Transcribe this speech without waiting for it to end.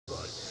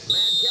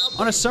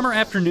On a summer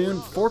afternoon,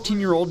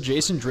 14-year-old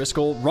Jason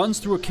Driscoll runs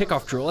through a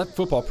kickoff drill at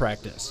football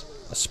practice,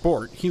 a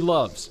sport he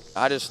loves.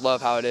 I just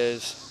love how it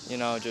is,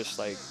 just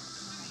like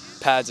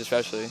pads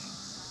especially.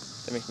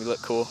 They make me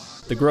look cool.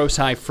 The Gross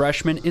High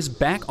freshman is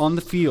back on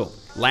the field.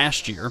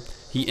 Last year,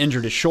 he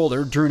injured his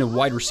shoulder during a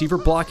wide receiver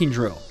blocking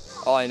drill.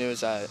 All I knew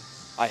is that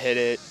I hit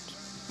it,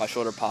 my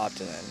shoulder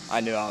popped, and then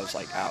I knew I was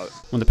out.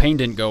 When the pain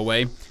didn't go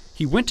away,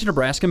 he went to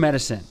Nebraska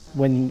Medicine.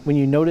 When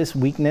you notice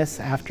weakness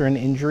after an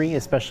injury,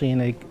 especially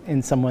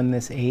in someone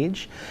this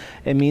age,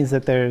 it means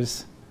that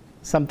there's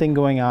something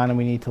going on and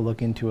we need to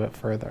look into it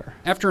further.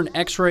 After an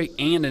x-ray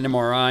and an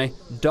MRI,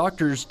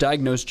 doctors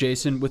diagnosed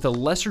Jason with a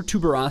lesser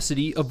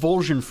tuberosity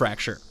avulsion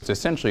fracture. It's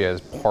essentially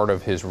as part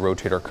of his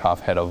rotator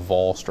cuff had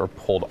avulsed or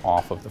pulled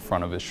off of the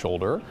front of his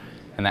shoulder.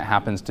 And that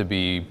happens to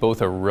be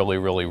both a really,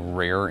 really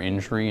rare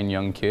injury in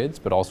young kids,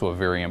 but also a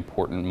very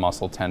important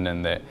muscle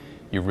tendon that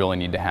you really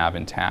need to have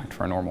intact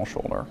for a normal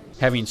shoulder.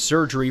 Having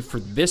surgery for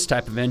this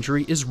type of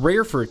injury is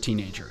rare for a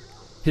teenager.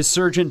 His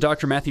surgeon,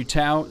 Dr. Matthew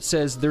Tao,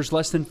 says there's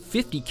less than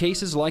 50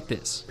 cases like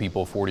this.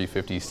 People 40,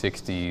 50,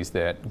 60s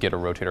that get a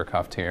rotator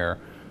cuff tear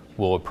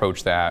will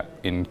approach that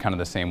in kind of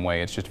the same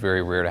way. It's just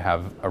very rare to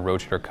have a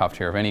rotator cuff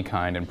tear of any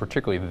kind, and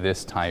particularly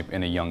this type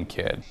in a young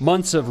kid.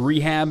 Months of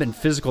rehab and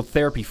physical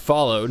therapy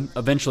followed.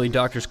 Eventually,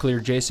 doctors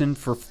cleared Jason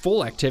for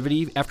full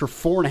activity after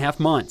 4.5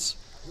 months.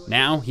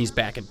 Now he's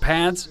back in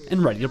pads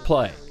and ready to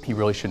play. He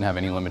really shouldn't have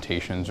any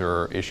limitations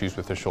or issues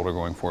with his shoulder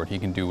going forward. He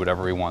can do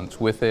whatever he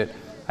wants with it.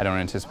 I don't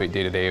anticipate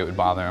day-to-day it would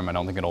bother him. I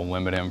don't think it'll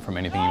limit him from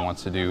anything he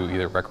wants to do,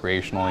 either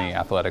recreationally,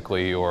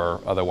 athletically,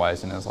 or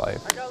otherwise in his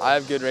life. I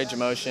have good range of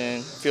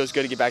motion. Feels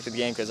good to get back to the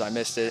game because I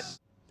missed it.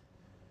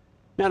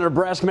 Now,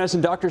 Nebraska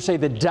Medicine doctors say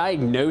the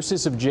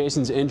diagnosis of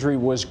Jason's injury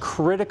was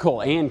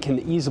critical and can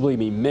easily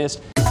be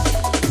missed.